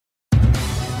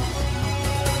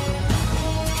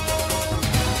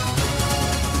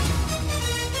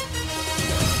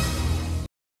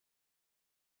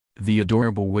the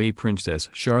adorable way Princess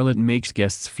Charlotte makes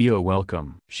guests feel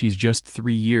welcome. She's just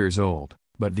 3 years old,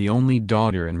 but the only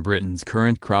daughter in Britain's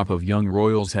current crop of young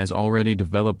royals has already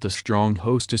developed a strong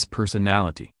hostess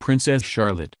personality. Princess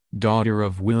Charlotte, daughter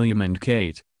of William and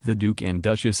Kate, the Duke and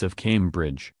Duchess of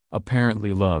Cambridge,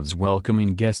 apparently loves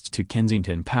welcoming guests to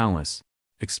Kensington Palace.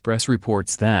 Express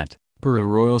reports that, per a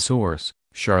royal source,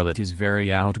 Charlotte is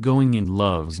very outgoing and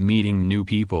loves meeting new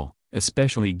people,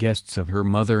 especially guests of her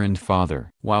mother and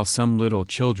father. While some little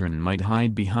children might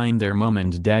hide behind their mum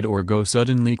and dad or go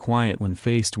suddenly quiet when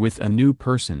faced with a new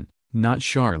person, not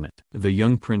Charlotte. The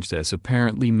young princess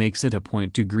apparently makes it a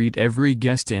point to greet every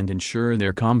guest and ensure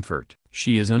their comfort.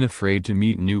 She is unafraid to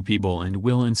meet new people and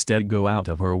will instead go out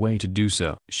of her way to do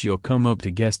so. She'll come up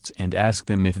to guests and ask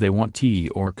them if they want tea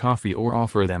or coffee or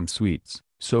offer them sweets.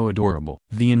 So adorable.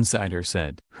 The insider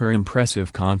said. Her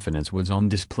impressive confidence was on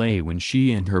display when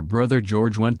she and her brother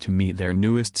George went to meet their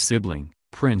newest sibling,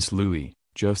 Prince Louis,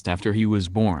 just after he was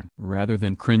born. Rather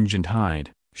than cringe and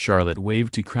hide, Charlotte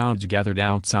waved to crowds gathered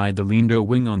outside the Lindo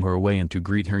wing on her way in to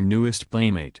greet her newest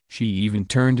playmate. She even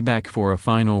turned back for a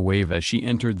final wave as she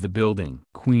entered the building.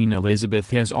 Queen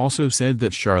Elizabeth has also said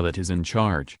that Charlotte is in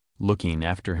charge, looking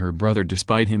after her brother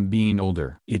despite him being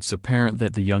older. It's apparent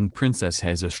that the young princess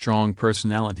has a strong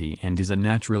personality and is a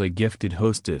naturally gifted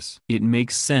hostess. It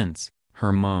makes sense.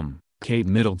 Her mom, Kate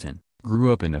Middleton,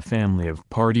 grew up in a family of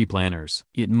party planners.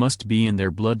 It must be in their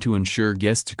blood to ensure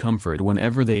guests comfort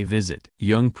whenever they visit.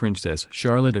 Young Princess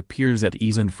Charlotte appears at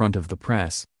ease in front of the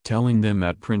press, telling them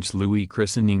at Prince Louis'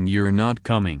 christening you're not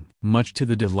coming, much to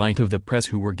the delight of the press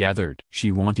who were gathered.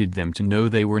 She wanted them to know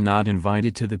they were not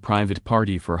invited to the private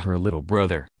party for her little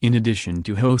brother. In addition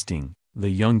to hosting, the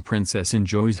young princess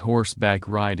enjoys horseback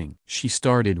riding. She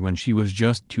started when she was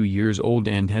just 2 years old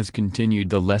and has continued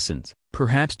the lessons,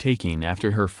 perhaps taking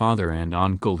after her father and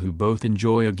uncle who both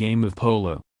enjoy a game of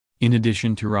polo. In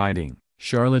addition to riding,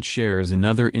 Charlotte shares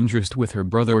another interest with her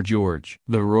brother George.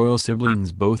 The royal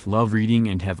siblings both love reading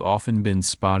and have often been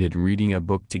spotted reading a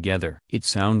book together. It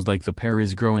sounds like the pair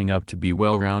is growing up to be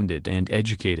well-rounded and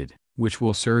educated, which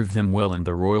will serve them well in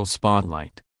the royal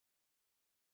spotlight.